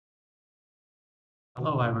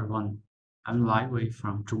Hello everyone, I'm Lai Wei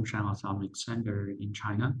from Zhongshan Ophthalmic Center in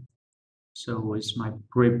China. So it's my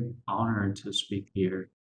great honor to speak here.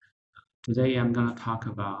 Today I'm going to talk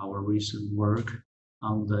about our recent work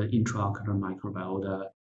on the intraocular microbiota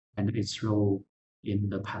and its role in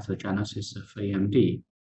the pathogenesis of AMD.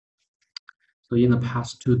 So in the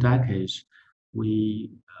past 2 decades,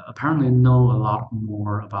 we apparently know a lot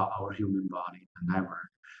more about our human body than ever.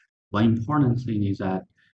 One important thing is that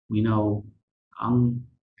we know on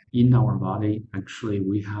in our body, actually,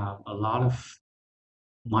 we have a lot of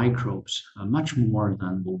microbes, much more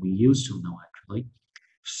than what we used to know, actually.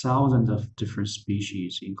 Thousands of different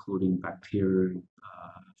species, including bacteria,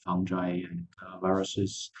 fungi, and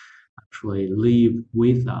viruses, actually live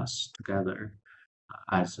with us together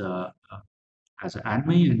as as an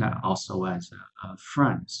enemy and also as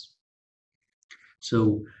friends.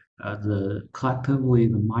 So collectively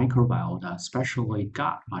the microbiota, especially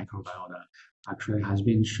gut microbiota, actually has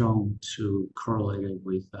been shown to correlate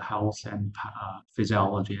with the health and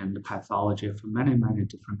physiology and the pathology of many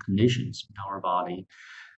different conditions in our body,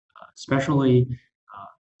 especially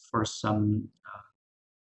for some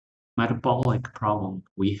metabolic problem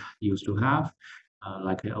we used to have,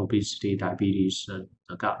 like obesity, diabetes.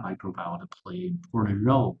 The gut microbiota play an important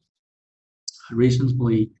role.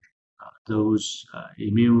 Recently, those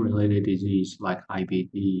immune-related disease like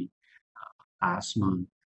IBD, asthma,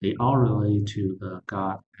 they all relate to the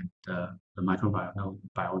gut and the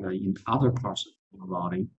microbiota in other parts of the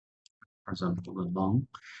body, for example, the lung.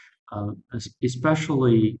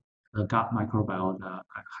 Especially the gut microbiota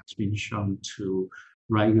has been shown to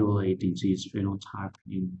regulate disease phenotype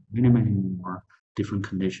in many more different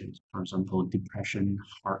conditions. For example, depression,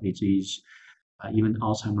 heart disease, even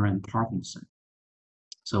Alzheimer and Parkinson.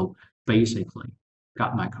 So basically,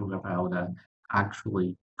 gut microbiota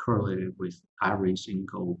actually correlated with every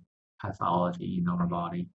single pathology in our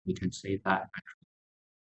body. We can say that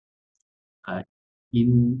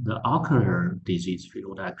in the ocular disease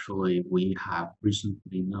field, actually, we have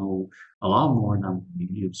recently know a lot more than we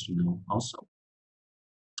used to know also.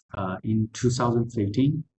 In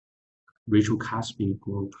 2015, Rachel Caspi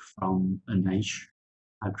group from NH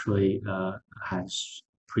actually has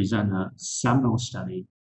presented a seminal study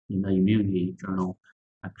in the immunity journal,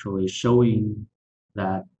 actually showing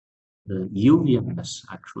that the UVS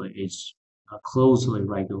actually is closely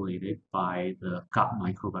regulated by the gut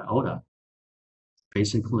microbiota.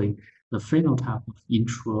 Basically, the phenotype of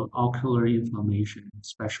intraocular inflammation,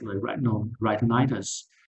 especially retinitis,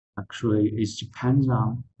 actually depends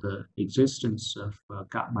on the existence of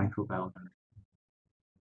gut microbiota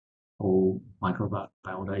or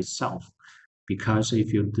microbiota itself. Because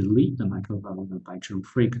if you delete the microbiota by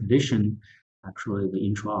germ-free condition, actually the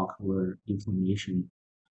intraocular inflammation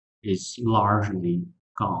is largely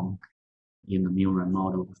gone in the murine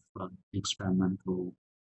model of experimental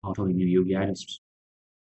autoimmune uveitis.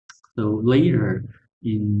 So later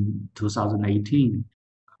in 2018,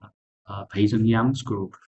 Peyton Yang's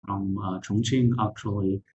group from Chongqing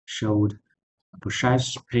actually showed a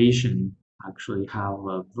precise patient actually have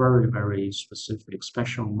a very specific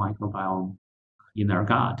special microbiome in their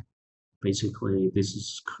gut. Basically, this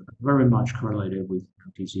is very much correlated with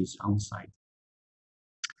disease onset.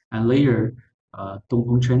 And later,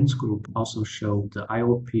 Dongpeng Chen's group also showed the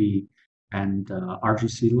IOP and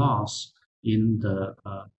RGC loss in the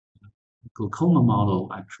glaucoma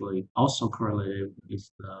model actually also correlated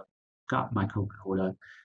with the gut microbiota,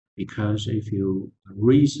 because if you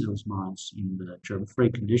raise those mice in the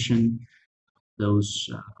germ-free condition, those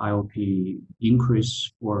IOP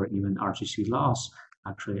increase or even RGC loss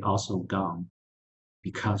actually also gone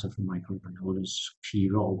because of the microbiota's key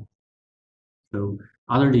role. So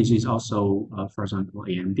other disease also, for example,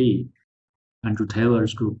 AMD. Andrew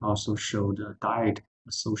Taylor's group also showed a diet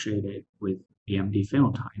associated with AMD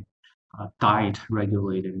phenotype. Diet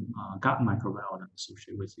regulated gut microbiota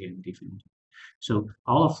associated with AMD phenotype. So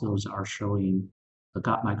all of those are showing the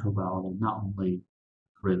gut microbiota not only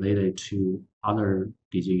related to other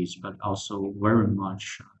disease, but also very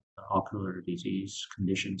much ocular disease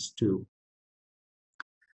conditions too.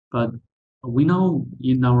 But we know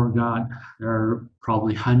in our gut there are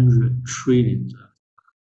probably 100 trillions of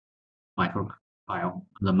microbiome,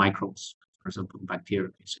 the microbes, for example, bacteria,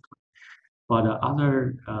 basically. But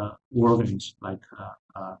other organs like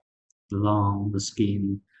the lung, the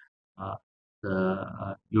skin,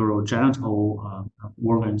 the urogenital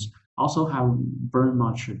organs also have very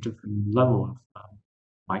much a different level of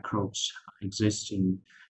microbes existing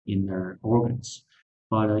in their organs.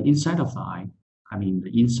 But inside of the eye,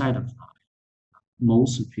 the inside of the eye,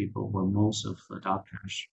 most people or most of the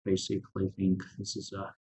doctors basically think this is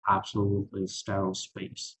a absolutely sterile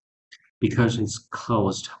space because it's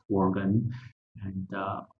closed organ, and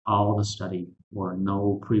all the study or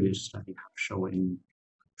no previous study have shown any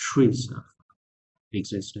trace of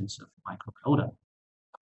existence of microbiota.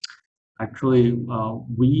 Actually,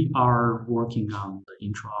 we are working on the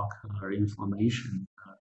intraocular inflammation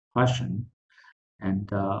question, and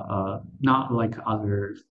not like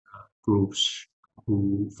other groups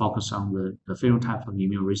who focus on the phenotype of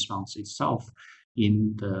immune response itself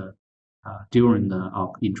in the during the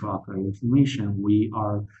intraocular inflammation. We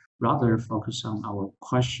are rather focused on our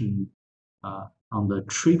question on the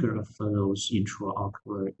trigger of those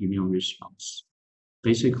intraocular immune response.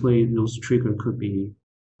 Basically, those trigger could be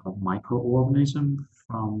a microorganism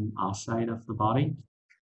from outside of the body,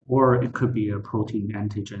 or it could be a protein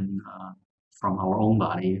antigen from our own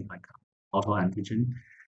body, like autoantigen.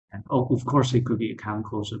 And of course, it could be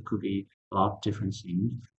chemicals, it could be a lot of different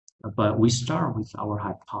things. But we start with our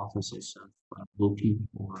hypothesis of looking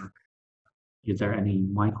for is there any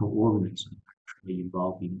microorganism actually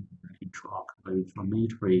involved in the intraocular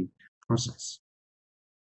inflammatory process.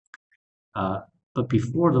 But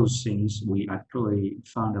before those things, we actually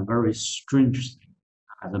found a very strange thing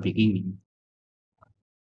at the beginning.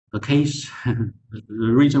 The case, the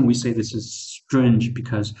reason we say this is strange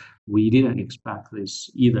because we didn't expect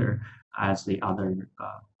this either as the other,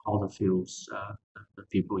 all the fields, the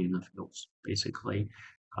people in the fields, basically.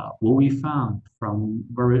 What we found from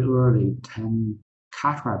very early 10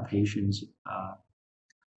 cataract patients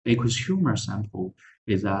aqueous humor sample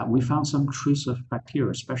is that we found some trace of bacteria,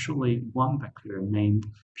 especially one bacteria named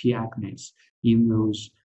P. acnes in those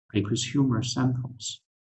aqueous humor samples.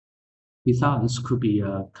 We thought this could be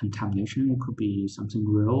a contamination, it could be something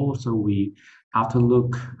real, so we have to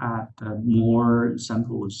look at more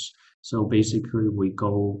samples. So basically we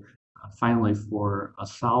go finally for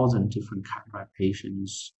 1,000 different cataract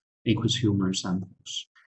patients aqueous humor samples.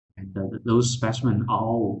 And those specimens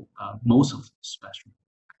all, most of the specimens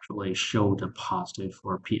actually showed a positive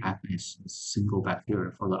for P. acnes, a single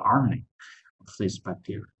bacteria for the RNA of this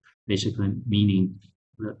bacteria, basically meaning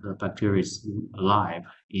the bacteria is alive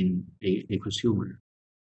in aqueous humor.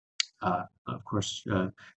 Of course,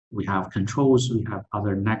 we have controls, we have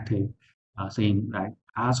other negative things like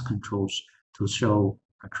as controls to show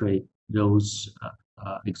actually those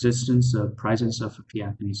existence, presence of P.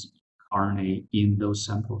 acnes RNA in those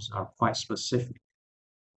samples are quite specific.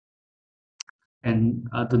 And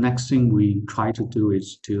the next thing we try to do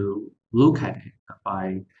is to look at it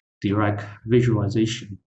by direct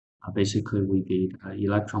visualization. Basically, we did an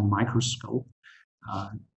electron microscope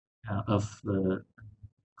of the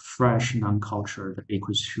fresh, non-cultured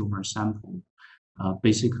aqueous humor sample.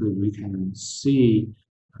 Basically, we can see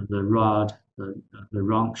the rod, the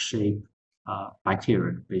round shape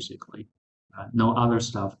bacteria, basically. No other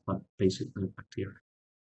stuff, but basically bacteria.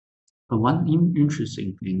 But one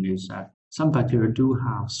interesting thing is that some bacteria do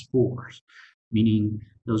have spores, meaning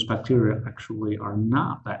those bacteria actually are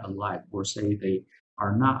not that alive, or say they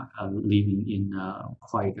are not living in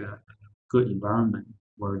quite a good environment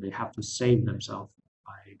where they have to save themselves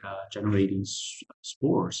by generating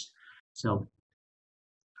spores. So,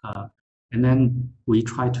 and then we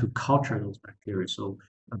try to culture those bacteria. So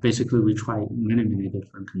basically, we try many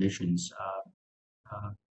different conditions.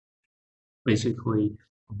 Basically,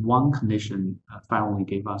 one condition finally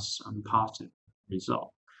gave us some positive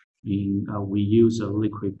result. We use a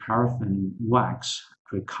liquid paraffin wax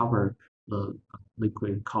to cover the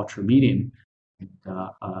liquid culture medium, and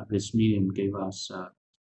this medium gave us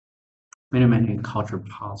many culture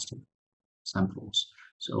positive samples.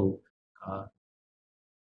 So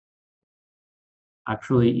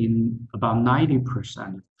actually, in about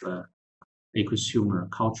 90% of the aqueous humor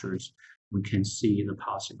cultures, we can see the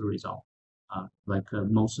positive result.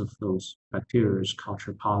 Most of those bacteria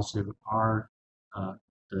culture positive are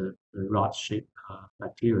the rod-shaped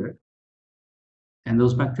bacteria. And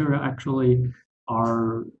those bacteria actually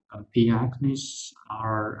are P. acnes,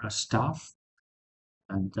 are staph,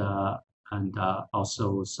 and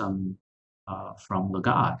also some from the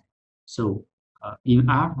gut. So in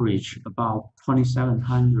average, about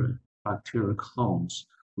 2,700 bacterial clones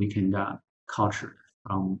we can culture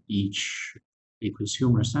from each aqueous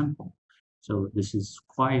humor sample. So this is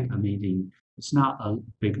quite amazing. It's not a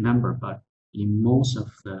big number, but in most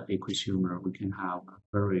of the aqueous humor, we can have a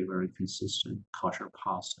very consistent culture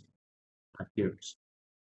positive bacteria.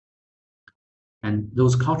 And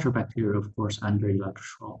those culture bacteria, of course, under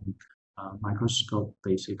electron microscope,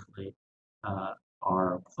 basically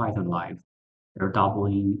are quite alive. They're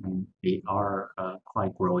doubling and they are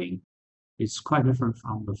quite growing. It's quite different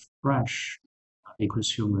from the fresh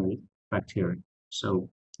aqueous humor bacteria. So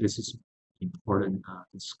This is important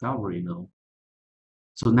discovery though.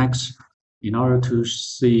 So next, in order to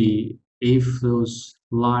see if those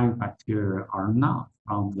live bacteria are not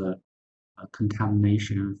from the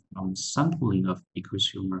contamination from sampling of aqueous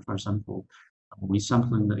humor, for example, when we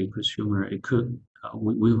sampling the aqueous humor, it could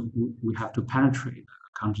we have to penetrate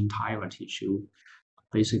the conjunctiva tissue.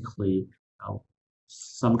 Basically,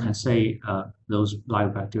 some can say those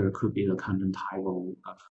live bacteria could be the conjunctival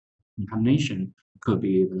contamination, could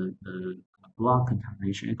be the blood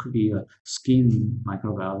contamination, it could be a skin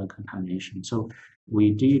microbiota contamination. So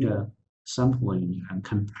we did a sampling and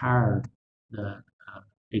compared the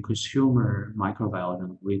aqueous humor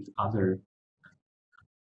microbiota with other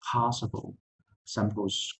possible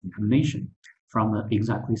samples contamination from the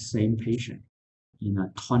exactly same patient in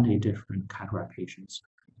 20 different cataract patients.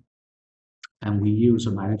 And we use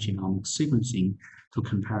a metagenomic sequencing to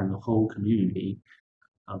compare the whole community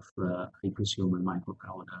of the aqueous humor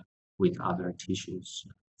microbiota with other tissues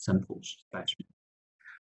samples specimen.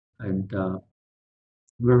 And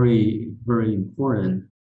very, very important,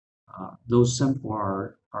 those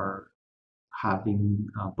samples are having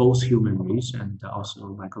both human race and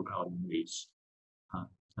also microbiota race.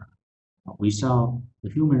 We saw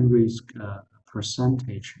the human race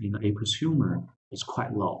percentage in the aqueous humor is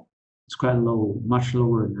quite low. It's quite low, much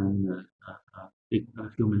lower than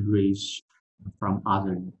the human race from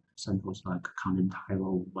other samples like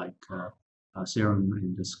conjunctival, like serum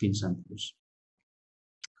and the skin samples.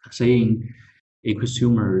 Saying aqueous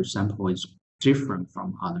humor sample is different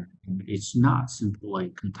from other, and it's not simply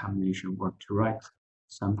contamination or direct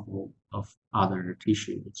sample of other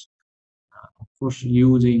tissues. Of course,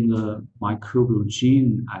 using the microbial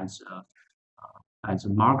gene as a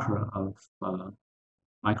marker of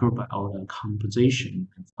microbiota composition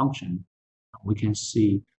and function, we can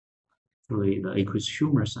see actually the aqueous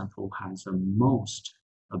humor sample has the most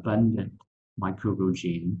abundant microbial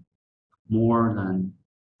gene, more than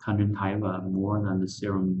conjunctiva, more than the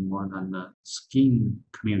serum, more than the skin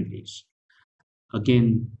communities.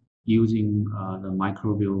 Again, using the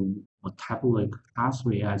microbial metabolic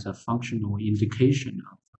pathway as a functional indication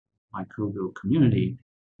of microbial community,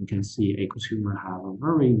 you can see aqueous humor have a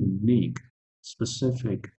very unique,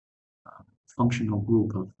 specific functional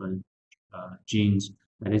group of genes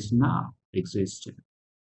that is not existed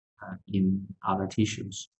in other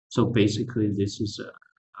tissues. So basically, this is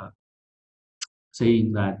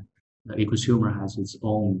saying that the aqueous humor has its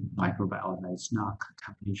own microbiota. It's not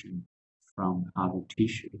contamination from other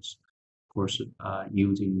tissues. Of course,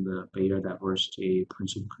 using the beta diversity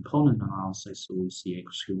principal component analysis, we see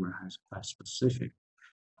aqueous humor has quite specific,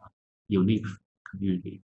 unique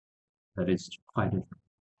community that is quite different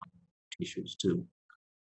from tissues too.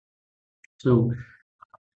 So,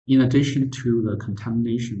 in addition to the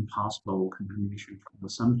contamination, possible contamination from the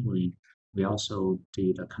sampling, we also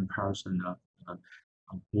did a comparison of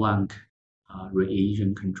blank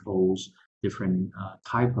reagent controls, different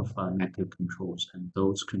type of negative controls, and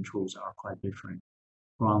those controls are quite different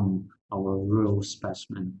from our real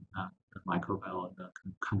specimen microbiota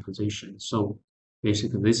composition. So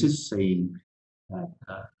basically, this is saying that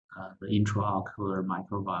the intraocular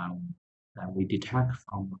microbiome that we detect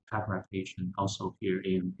from cataract patients, also here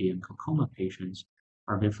AMD and glaucoma patients,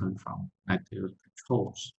 are different from negative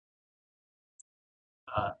controls.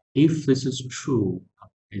 If this is true,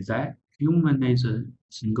 is that human is a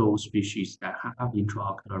single species that have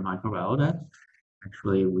intraocular microbiota?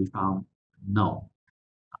 Actually, we found no.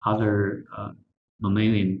 Other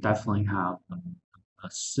mammalian definitely have a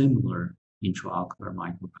similar intraocular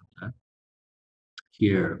microbiota.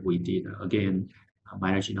 Here we did again a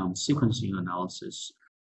metagenome sequencing analysis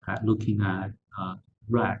looking at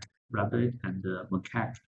rabbit and the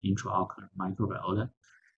macaque intraocular microbiota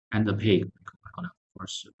and the pig microbiota. Of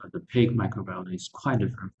course, the pig microbiota is quite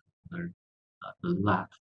different from the lab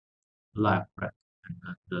rat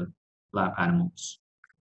and the lab animals.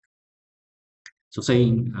 So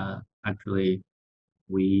saying actually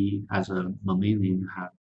we as a mammalian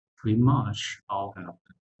have pretty much all have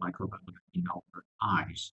microbiota in our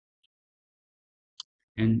eyes.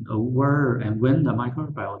 And where and when the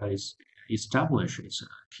microbiota is established is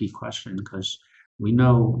a key question, because we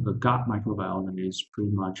know the gut microbiota is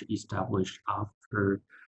pretty much established after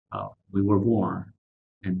we were born,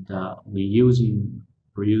 and we're using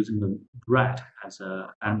the rat as an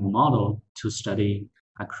animal model to study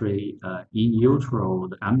actually in utero,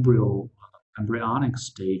 the embryonic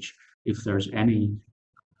stage, if there's any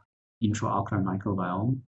intraocular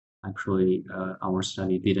microbiome. Actually, our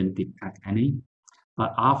study didn't detect any.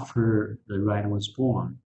 But after the rat was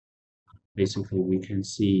born, basically we can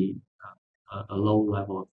see a low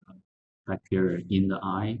level of bacteria in the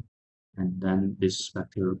eye, and then this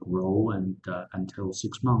bacteria grow, and until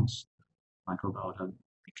 6 months, microbiota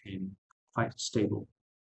became quite stable.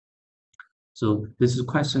 So this is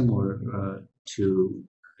quite similar to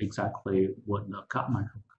exactly what the gut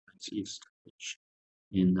microbiota is established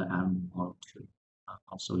in the animal to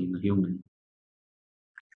also in the human.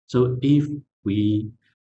 So if we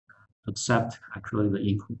accept actually the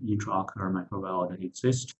intraocular microbiota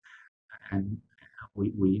exist, and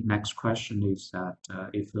we next question is that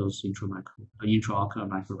if those intraocular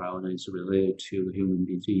microbiota is related to the human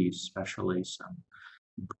disease, especially some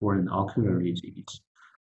important ocular disease.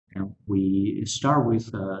 And we start with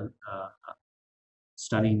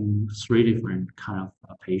studying 3 different kind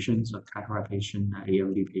of patients: a cataract patient, an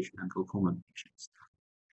AMD patient, and glaucoma patients.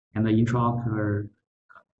 And the intraocular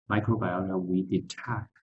microbiota we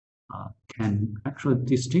detect can actually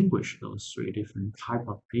distinguish those 3 different type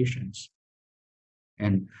of patients.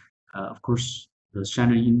 And of course, the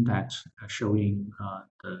Shannon index showing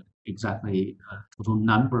the exactly total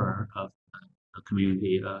number of the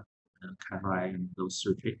community cataract and those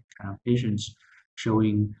 3 kind of patients,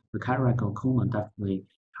 showing the cataract glaucoma definitely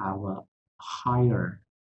have a higher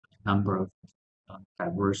number of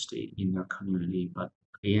diversity in their community, but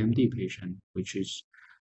AMD patient, which is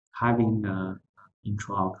having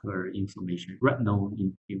intraocular inflammation, retinal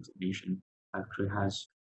inflammation, actually has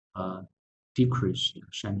decreased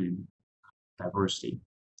Shannon diversity.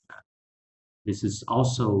 This is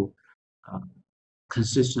also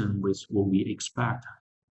consistent with what we expect.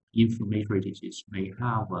 Inflammatory disease may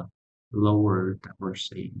have a lower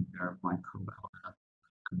diversity in their microbiota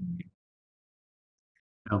community.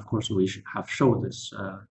 And of course, we have shown this.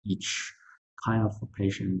 Each kind of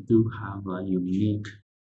patient do have a unique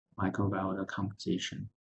microbiota composition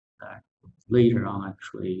that later on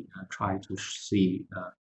actually try to see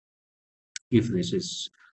if this is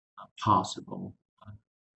possible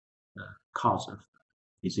cause of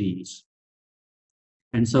disease.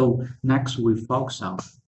 And so next we focus on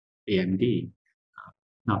AMD,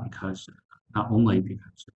 not only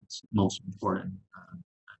because it's most important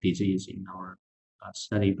disease in our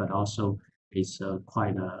study, but also it's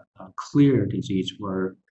quite a clear disease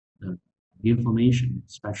where the inflammation,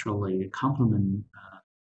 especially complement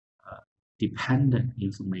dependent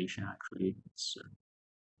inflammation, actually is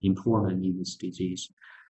important in this disease.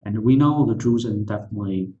 And we know the drusen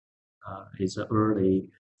definitely is an early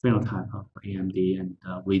phenotype of AMD, and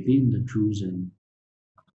within the drusen,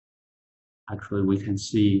 actually we can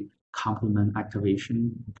see complement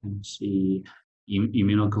activation, we can see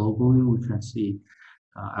immunoglobulin, we can see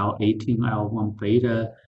IL-18, IL-1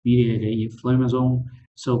 beta mediated inflammasome.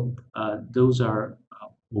 So those are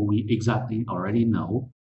what we exactly already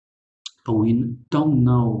know, but we don't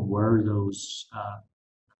know where those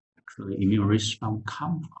actually immune response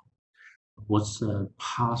come from. What's the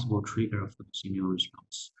possible trigger of those immune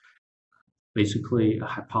response? Basically, a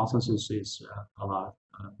hypothesis is a lot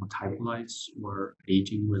of metabolites or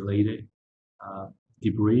aging-related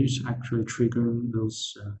debris actually trigger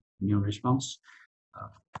those immune response.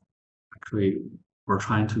 Actually, we're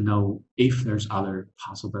trying to know if there's other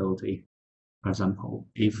possibility. For example,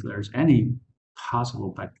 if there's any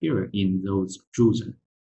possible bacteria in those drusen.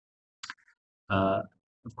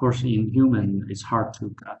 Of course, in human, it's hard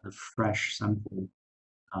to get a fresh sample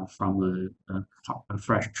from the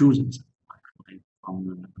fresh drusen sample, actually, from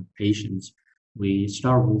the patients. We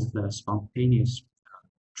start with the spontaneous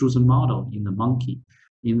drusen model in the monkey.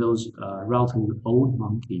 In those relatively old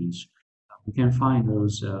monkeys, we can find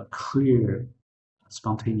those clear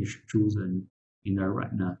spontaneous drusen in their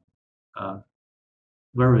retina,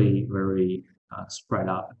 very, very spread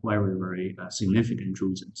out, very, very significant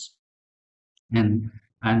drusens. And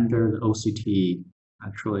under the OCT,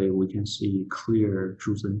 actually, we can see clear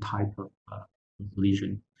drusen type of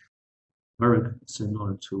lesion, very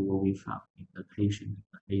similar to what we found in the patient,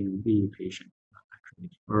 the AMD patient, actually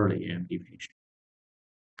early AMD patient.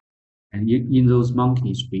 And in those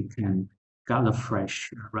monkeys, we can get a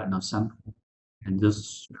fresh retinal sample, and this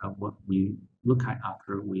is what we look at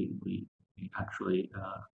after we actually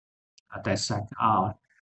dissect out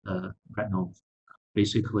the retinal.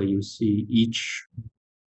 Basically, you see each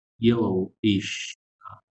yellowish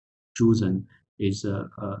drusen is a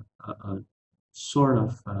sort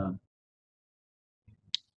of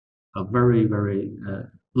a very, very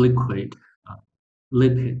liquid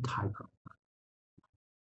lipid type of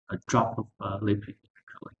a drop of lipid.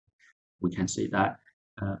 Actually, we can see that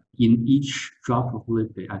in each drop of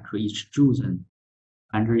lipid, actually each drusen,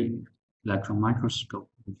 under electron microscope,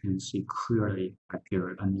 we can see clearly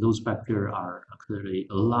bacteria, and those bacteria are clearly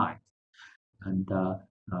alive. And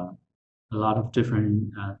a lot of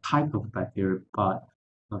different type of bacteria, but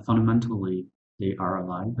fundamentally they are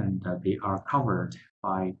alive and they are covered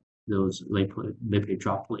by those lipid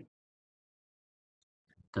droplet.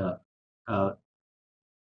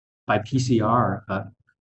 By PCR,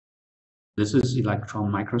 this is electron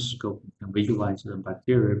microscope. We can visualize the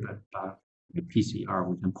bacteria, but by PCR,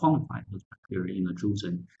 we can quantify those bacteria in the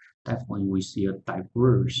drusen. Definitely, we see a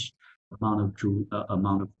diverse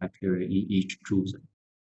amount of bacteria in each drusen.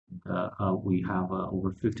 We have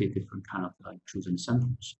over 50 different kind of drusen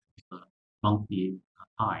samples, monkey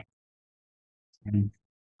eye. And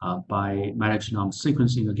by metagenomic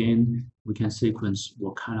sequencing, again, we can sequence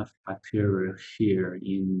what kind of bacteria here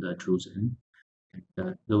in the drusen.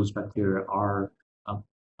 And those bacteria are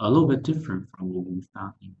a little bit different from what we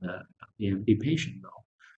found in the AMD patient, though.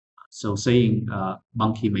 So saying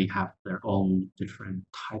monkey may have their own different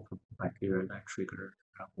type of bacteria that trigger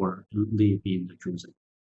or live in the drusen.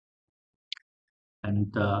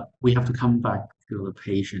 And we have to come back to the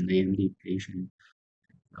patient, the AMD patient.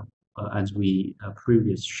 As we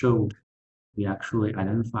previously showed, we actually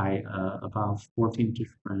identify about 14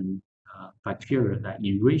 different bacteria that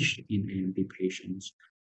enriched in AMD patients'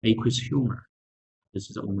 aqueous humor. This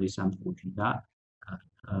is the only sample we can get.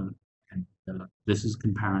 This is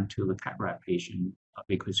comparing to the cataract patient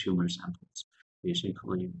aqueous humor samples.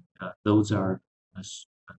 Basically, those are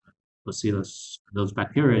bacillus. Those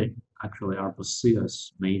bacteria actually are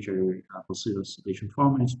bacillus, major bacillus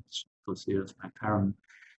leishmaniasis, bacillus bacterium.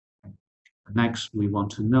 Next, we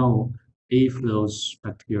want to know if those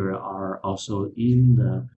bacteria are also in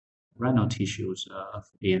the retinal tissues of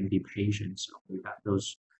AMD patients. We have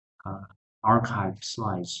those archived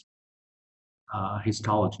slides,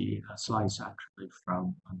 histology slides actually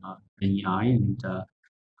from NEI, and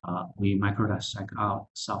we microdissect out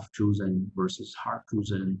soft drusen versus hard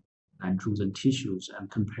drusen and drusen tissues and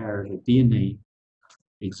compare the DNA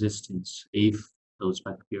existence if those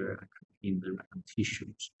bacteria are in the retinal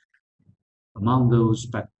tissues. Among those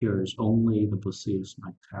bacteria, only the bacillus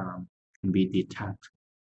bacterium can be detected.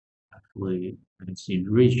 Actually, it's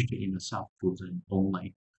enriched in the soft drusen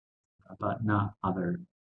only, but not other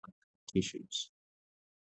tissues.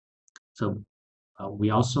 So we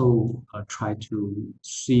also try to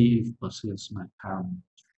see if bacillus bacterium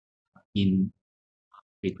in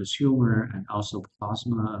aqueous humor and also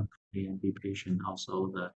plasma of AMD patient,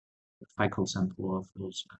 also the fecal sample of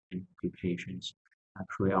those AMD patients.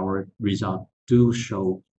 Actually, our results do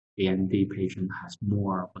show the AMD patient has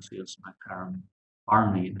more bacillus bacterium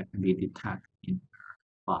RNA that can be detected in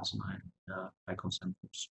plasma and fecal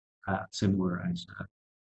samples, similar as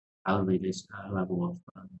elevated level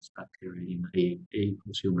of bacteria in the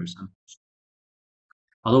aqueous humor samples.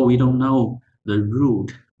 Although we don't know the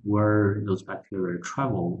route where those bacteria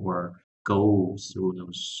travel or go through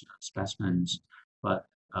those specimens, but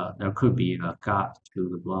there could be a gut to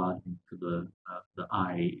the blood, to the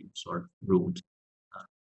eye sort of route.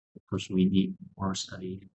 Of course, we need more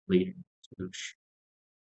study later to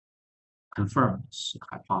confirm this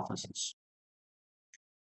hypothesis.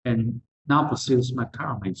 And now bacillus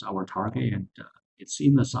bacterium is our target, and it's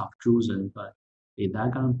in the soft drusen, but is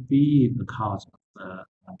that going to be the cause of the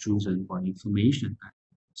drusen or inflammation?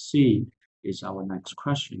 C is our next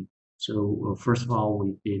question. So first of all,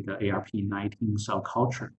 we did the ARP19 cell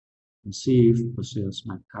culture and see if bacillus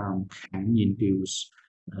bacterium can induce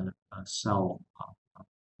a cell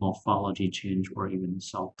morphology change or even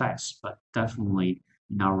cell death. But definitely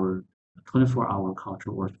in our 24-hour culture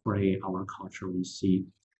or 48-hour culture, we see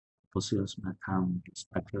bacillus bacterium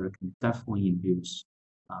bacteria can definitely induce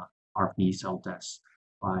RP cell death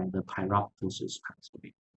by the pyroptosis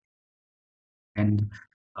pathway. And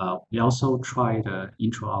we also tried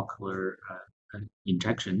intraocular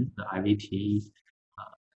injection, the IVT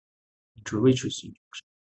intravitreal injection,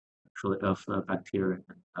 actually of bacteria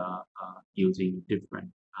using different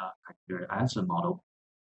bacteria as a model.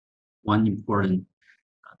 One important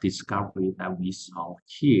discovery that we saw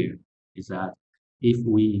here is that if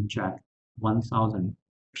we inject 1,000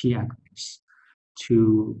 px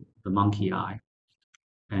to the monkey eye,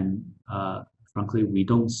 and frankly, we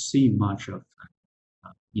don't see much of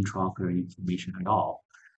intraocular inflammation at all.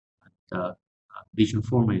 The lesion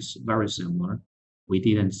form is very similar. We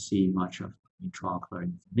didn't see much of intraocular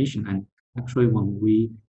inflammation, and actually, when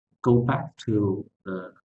we go back to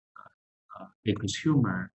the aqueous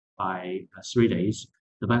humor by 3 days,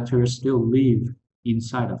 the bacteria still live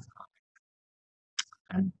inside of the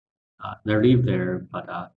eye, and they live there, but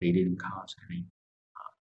they didn't cause any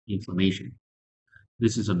inflammation.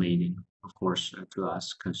 This is amazing, of course, to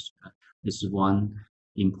us, because this is one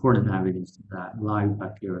important evidence that live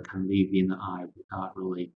bacteria can live in the eye without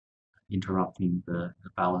really interrupting the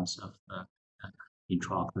balance of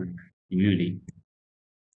intraocular immunity.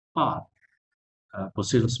 But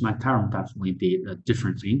Bacillus mactarum definitely did a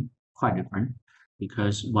different thing, quite different,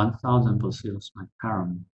 because 1,000 Bacillus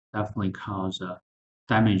mactarum definitely cause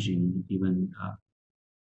damaging, even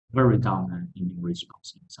very dominant immune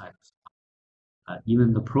response inside.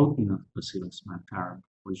 Even the protein of Bacillus mactarum,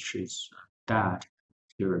 which is that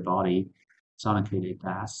bacterial body, sonicated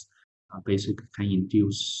death, basically can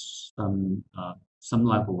induce some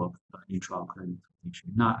level of intraocular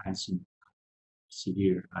inflammation, not as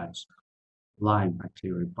severe as live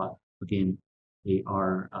bacteria, but again, they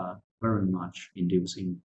are very much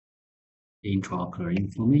inducing intraocular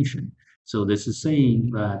inflammation. So this is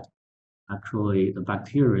saying that actually the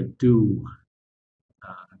bacteria do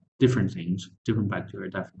different things. Different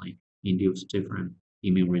bacteria definitely induce different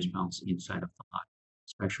immune response inside of the eye.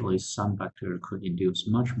 Especially some bacteria could induce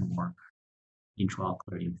much more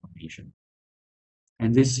intraocular inflammation.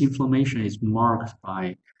 And this inflammation is marked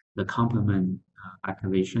by the complement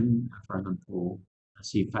activation, for example,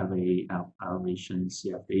 C5a elevation,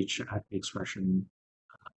 CFH expression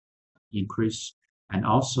increase, and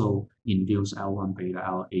also induce L1 beta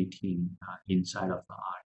L18 inside of the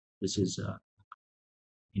eye. This is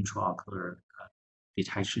intraocular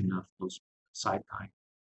detection of those cytokine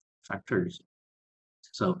factors.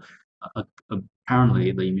 So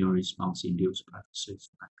apparently the immune response induced by Bacillus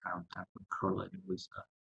mactarum correlated with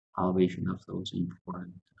the elevation of those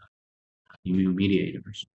important immune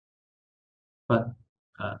mediators. But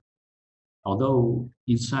although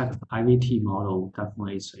inside of the IVT model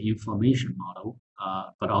definitely is an inflammation model,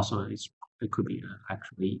 but also it could be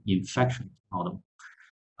actually infection model.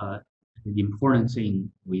 The important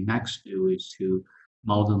thing we next do is to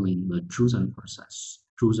modeling the Drusen process,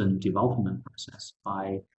 Drusen development process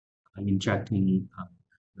by injecting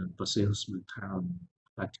the Bacillus mactarum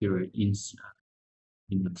bacteria in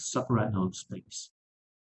the subretinal space.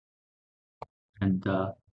 And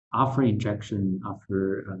after injection,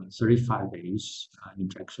 after 35 days,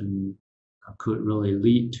 injection could really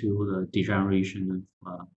lead to the degeneration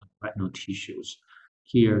of retinal tissues.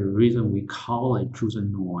 Here, the reason we call it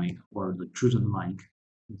Drusenoid or the Drusen-like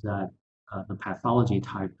is that the pathology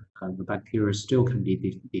type, the bacteria still can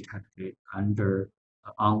be detected on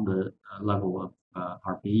the level of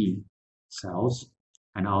RPE cells,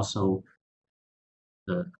 and also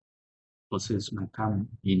the Bacillus mactarum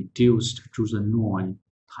induced Drusenoid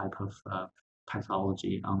type of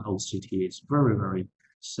pathology on OCT is very, very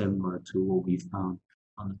similar to what we found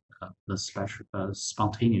on the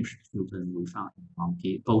spontaneous Drusen we found in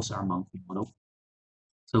monkey. Both are monkey model.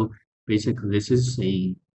 So basically, this is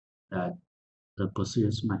saying that the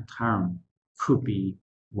Bacillus mactarum could be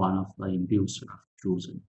one of the inducer of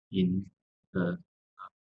Drusen in the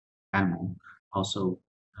animal, also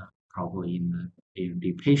probably in the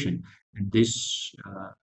AMD patient. And this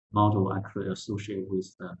model actually associated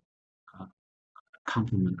with the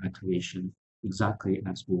complement activation exactly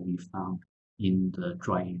as what we found in the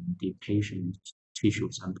dry AMD patient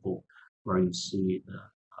tissue sample, where you see the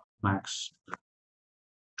max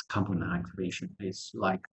complement activation is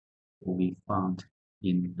like what we found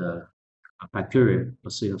in the bacteria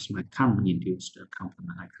Bacillus mactarum induced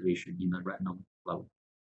complement activation in the retinal level.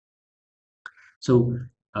 So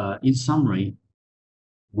in summary,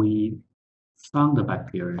 we found the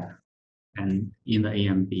bacteria and in the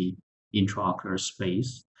AMD intraocular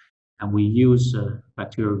space, and we use the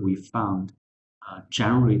bacteria we found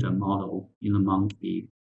generate a model in the monkey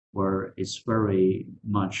where it's very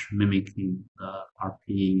much mimicking the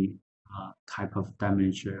RPE type of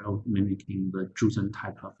damage or mimicking the Drusen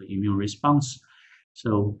type of immune response.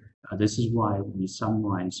 So this is why we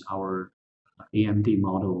summarize our AMD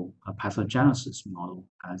model, a pathogenesis model,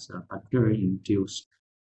 as a bacteria-induced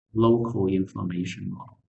local inflammation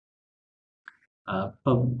model.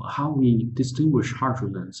 But how we distinguish hard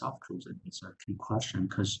Drusen and soft Drusen is a key question,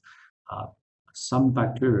 because some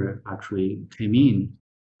bacteria actually came in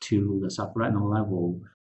to the subretinal level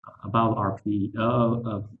above RPE,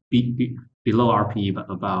 below RPE, but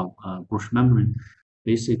above Bruch membrane.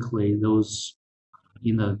 Basically, those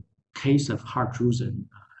in the case of hard Drusen,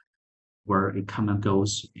 where it comes and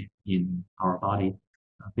goes in our body,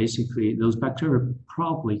 basically those bacteria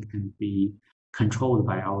probably can be controlled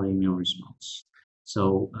by our immune response.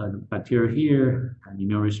 So the bacteria here, an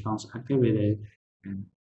immune response activated and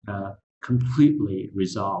completely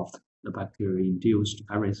resolved the bacteria-induced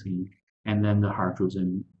everything, and then the hard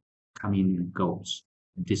Drusen come in and goes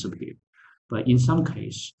and disappear. But in some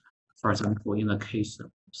case, for example, in the case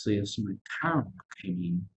of Bacillus mactarum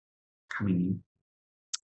coming in,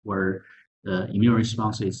 where the immune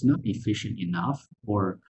response is not efficient enough,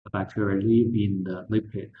 or the bacteria live in the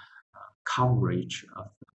lipid coverage of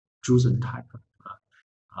drusen type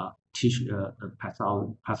of tissue,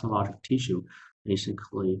 pathologic tissue.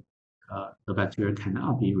 Basically, the bacteria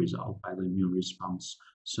cannot be resolved by the immune response.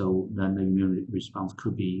 So then the immune response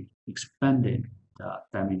could be expanded,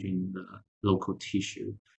 damaging the local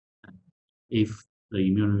tissue. And if the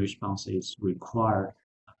immune response is required,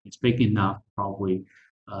 it's big enough, probably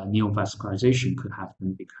neovascularization could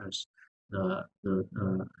happen because the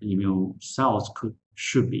immune cells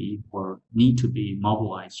should be or need to be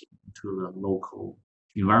mobilized into the local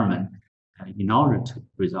environment in order to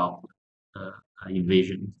resolve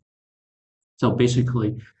invasion. So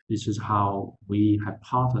basically, this is how we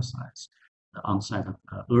hypothesize the onset of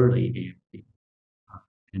early AMD.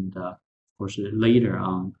 And of course, later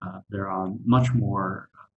on, there are much more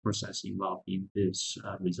processes involved in this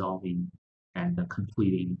resolving and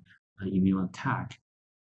completing immune attack.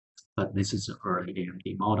 But this is an early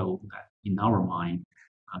AMD model that, in our mind,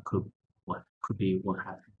 could be what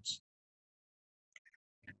happens.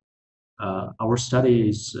 Our study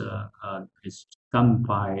is done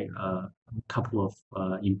by a couple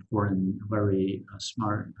of important, very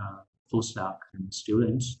smart postdoc and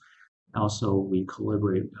students. Also, we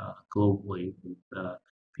collaborate globally with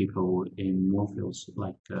people in more fields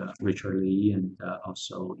like Richard Lee and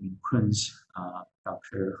also in Queens,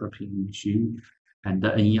 Dr. Heping Xu, and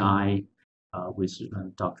the NEI with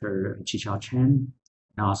Dr. Qixiao Chen,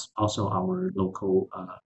 and also our local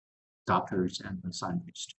doctors and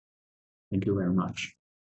scientists. Thank you very much.